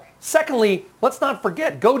 Womp. Secondly, let's not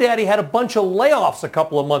forget, GoDaddy had a bunch of layoffs a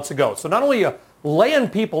couple of months ago. So not only are you laying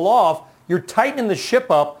people off, you're tightening the ship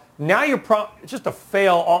up. Now it's just a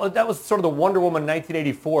fail. That was sort of the Wonder Woman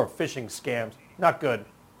 1984 phishing scams. Not good.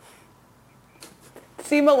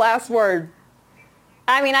 Seema, last word.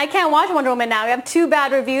 I can't watch Wonder Woman now. I have 2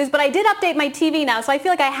 bad reviews, but I did update my TV now, so I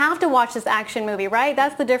feel like I have to watch this action movie, right?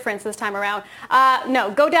 That's the difference this time around.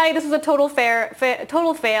 No, GoDaddy, this was a total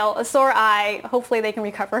fail. A sore eye. Hopefully they can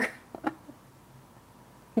recover.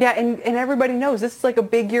 Yeah, and everybody knows this is like a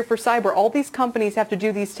big year for cyber. All these companies have to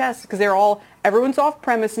do these tests because everyone's off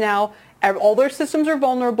premise now. All their systems are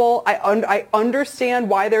vulnerable. I understand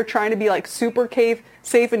why they're trying to be like super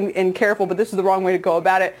safe and careful, but this is the wrong way to go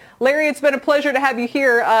about it. Larry, it's been a pleasure to have you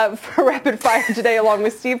here for Rapid Fire today, along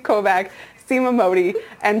with Steve Kovac, Seema Modi,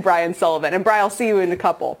 and Brian Sullivan. And Brian, I'll see you in a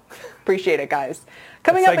couple. Appreciate it, guys.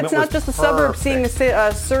 Coming up, it's not just the suburbs seeing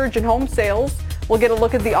a surge in home sales. We'll get a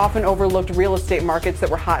look at the often overlooked real estate markets that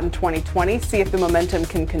were hot in 2020, see if the momentum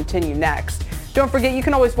can continue next. Don't forget, you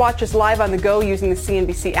can always watch us live on the go using the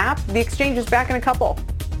CNBC app. The Exchange is back in a couple.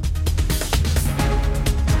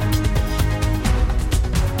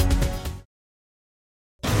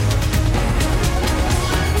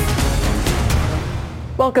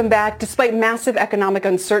 Welcome back. Despite massive economic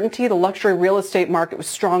uncertainty, the luxury real estate market was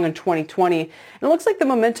strong in 2020. And it looks like the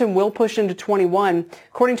momentum will push into 21.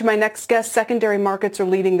 According to my next guest, secondary markets are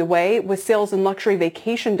leading the way, with sales in luxury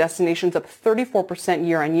vacation destinations up 34%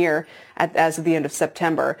 year on year as of the end of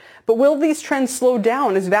September. But will these trends slow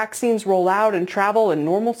down as vaccines roll out and travel and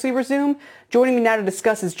normalcy resume? Joining me now to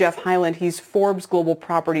discuss is Jeff Hyland. He's Forbes Global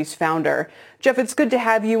Properties founder. Jeff, it's good to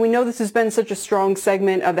have you. We know this has been such a strong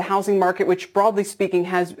segment of the housing market, which broadly speaking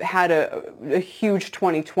has had a huge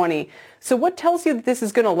 2020. So what tells you that this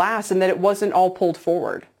is going to last and that it wasn't all pulled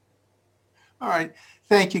forward? All right.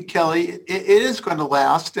 Thank you, Kelly. It is going to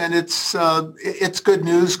last, and it's good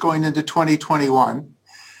news going into 2021.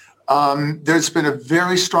 There's been a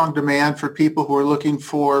very strong demand for people who are looking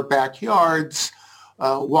for backyards,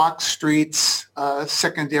 walk streets,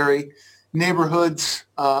 secondary neighborhoods,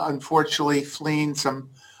 unfortunately fleeing some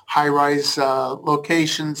high-rise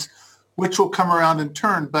locations, which will come around in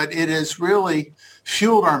turn. But it has really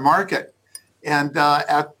fueled our market. And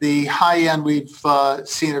at the high end, we've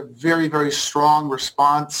seen a very, very strong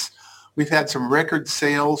response. We've had some record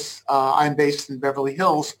sales. I'm based in Beverly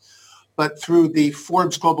Hills. But through the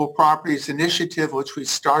Forbes Global Properties Initiative, which we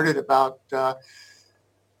started about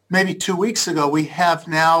maybe 2 weeks ago, we have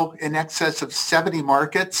now in excess of 70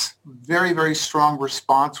 markets. Very, very strong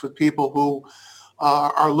response with people who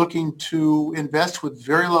are looking to invest with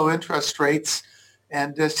very low interest rates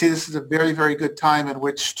and see this is a very, very good time in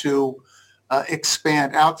which to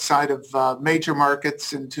expand outside of major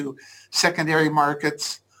markets into secondary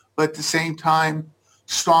markets. But at the same time,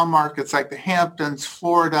 strong markets like the Hamptons,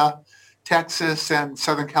 Florida, Texas, and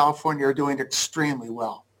Southern California are doing extremely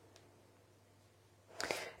well.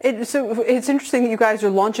 So it's interesting that you guys are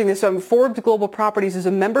launching this. Forbes Global Properties is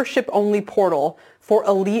a membership-only portal for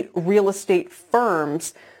elite real estate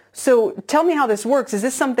firms. So tell me how this works. Is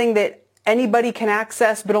this something that anybody can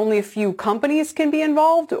access, but only a few companies can be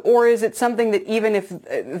involved? Or is it something that even if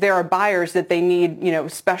there are buyers that they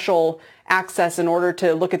need, special access in order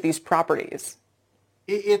to look at these properties?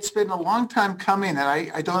 It's been a long time coming, and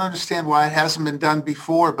I don't understand why it hasn't been done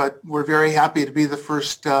before, but we're very happy to be the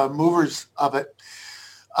first movers of it.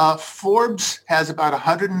 Forbes has about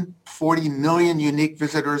 140 million unique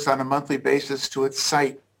visitors on a monthly basis to its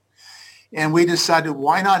site. And we decided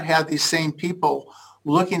why not have these same people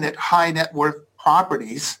looking at high net worth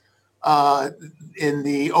properties in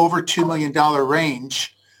the over $2 million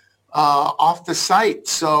range off the site.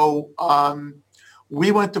 So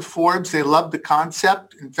we went to Forbes. They loved the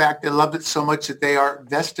concept. In fact, they loved it so much that they are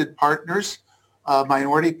vested partners,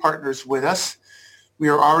 minority partners with us. We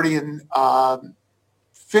are already in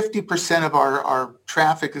 50% of our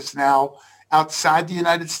traffic is now outside the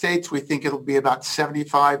United States. We think it'll be about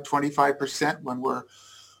 25% when we're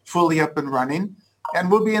fully up and running. And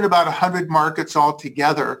we'll be in about 100 markets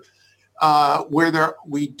altogether where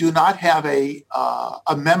we do not have a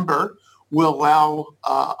member. We'll allow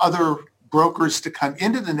other brokers to come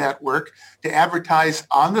into the network to advertise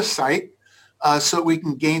on the site so we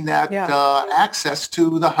can gain that access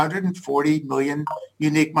to the 140 million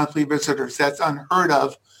unique monthly visitors. That's unheard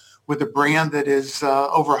of with a brand that is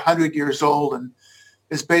over 100 years old and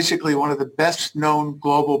is basically one of the best known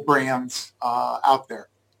global brands out there.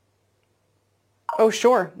 Oh,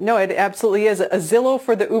 sure. No, it absolutely is. A Zillow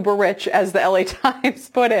for the uber rich, as the LA Times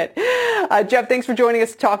put it. Jeff, thanks for joining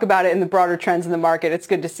us to talk about it and the broader trends in the market. It's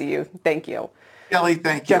good to see you. Thank you. Kelly,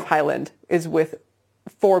 thank you. Jeff Hyland is with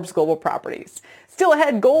Forbes Global Properties. Still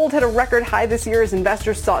ahead, gold hit a record high this year as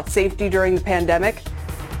investors sought safety during the pandemic.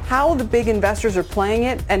 How the big investors are playing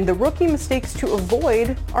it and the rookie mistakes to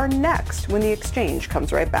avoid are next when the Exchange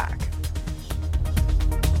comes right back.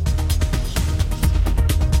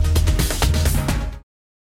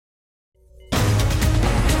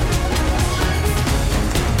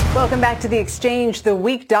 Welcome back to The Exchange. The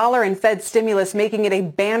weak dollar and Fed stimulus making it a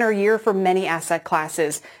banner year for many asset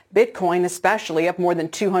classes. Bitcoin especially up more than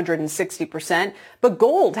 260%, but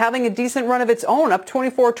gold having a decent run of its own, up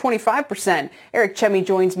 25%. Eric Chemi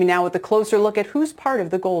joins me now with a closer look at who's part of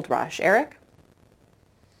the gold rush. Eric?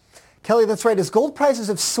 Kelly, that's right. As gold prices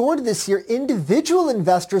have soared this year, individual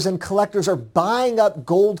investors and collectors are buying up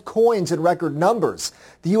gold coins in record numbers.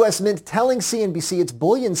 The U.S. Mint telling CNBC its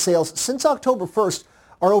bullion sales since October 1st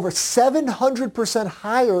are over 700%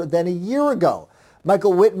 higher than a year ago.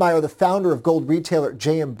 Michael Whitmire, the founder of gold retailer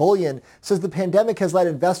JM Bullion, says the pandemic has led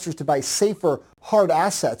investors to buy safer, hard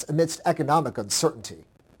assets amidst economic uncertainty.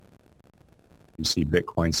 You see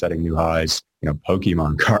Bitcoin setting new highs.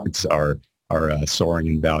 Pokemon cards are soaring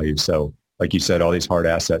in value. So like you said, all these hard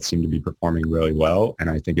assets seem to be performing really well.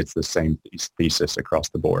 And I think it's the same thesis across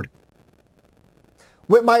the board.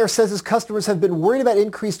 Whitmire says his customers have been worried about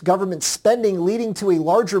increased government spending leading to a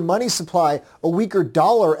larger money supply, a weaker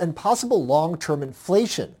dollar, and possible long-term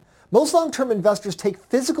inflation. Most long-term investors take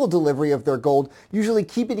physical delivery of their gold, usually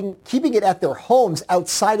keeping it at their homes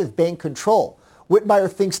outside of bank control.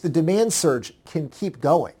 Whitmire thinks the demand surge can keep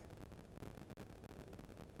going.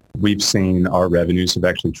 We've seen our revenues have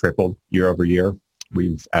actually tripled year over year.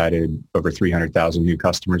 We've added over 300,000 new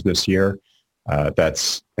customers this year.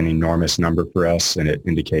 That's an enormous number for us, and it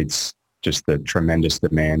indicates just the tremendous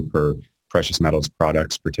demand for precious metals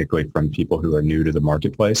products, particularly from people who are new to the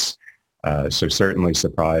marketplace. So certainly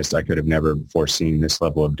surprised. I could have never foreseen this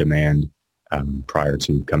level of demand prior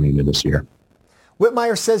to coming into this year.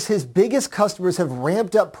 Whitmire says his biggest customers have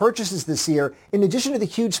ramped up purchases this year, in addition to the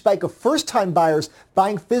huge spike of first-time buyers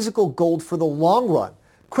buying physical gold for the long run.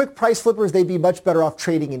 Quick price flippers, they'd be much better off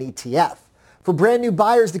trading an ETF. For brand new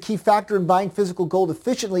buyers, the key factor in buying physical gold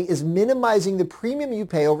efficiently is minimizing the premium you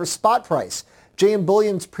pay over spot price. JM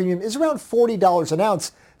Bullion's premium is around $40 an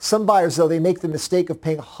ounce. Some buyers, though, they make the mistake of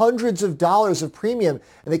paying hundreds of dollars of premium,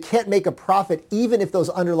 and they can't make a profit even if those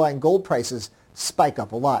underlying gold prices spike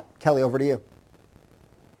up a lot. Kelly, over to you.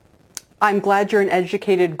 I'm glad you're an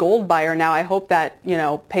educated gold buyer now. I hope that,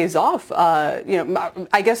 pays off.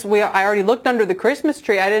 I guess I already looked under the Christmas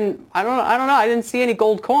tree. I don't know. I didn't see any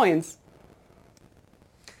gold coins.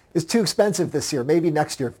 It's too expensive this year. Maybe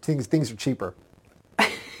next year things are cheaper.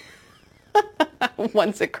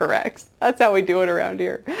 Once it corrects. That's how we do it around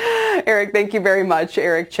here. Eric, thank you very much.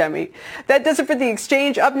 Eric Chemi. That does it for The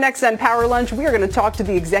Exchange. Up next on Power Lunch, we are going to talk to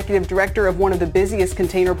the executive director of one of the busiest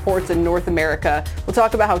container ports in North America. We'll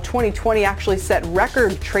talk about how 2020 actually set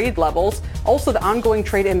record trade levels. Also, the ongoing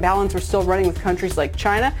trade imbalance we're still running with countries like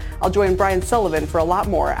China. I'll join Brian Sullivan for a lot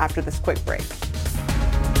more after this quick break.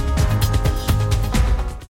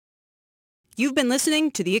 You've been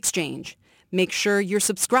listening to The Exchange. Make sure you're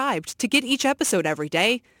subscribed to get each episode every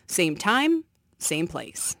day, same time, same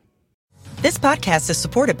place. This podcast is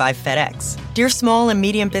supported by FedEx. Dear small and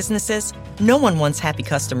medium businesses, no one wants happy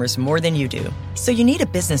customers more than you do. So you need a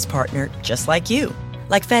business partner just like you.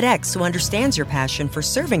 Like FedEx, who understands your passion for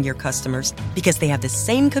serving your customers because they have the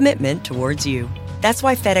same commitment towards you. That's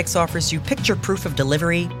why FedEx offers you picture proof of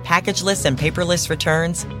delivery, packageless and paperless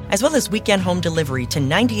returns, as well as weekend home delivery to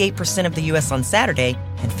 98% of the U.S. on Saturday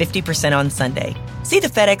and 50% on Sunday. See the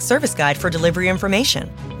FedEx service guide for delivery information.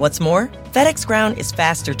 What's more, FedEx Ground is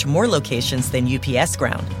faster to more locations than UPS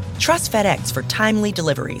Ground. Trust FedEx for timely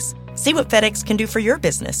deliveries. See what FedEx can do for your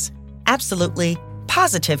business. Absolutely,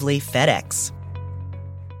 positively FedEx.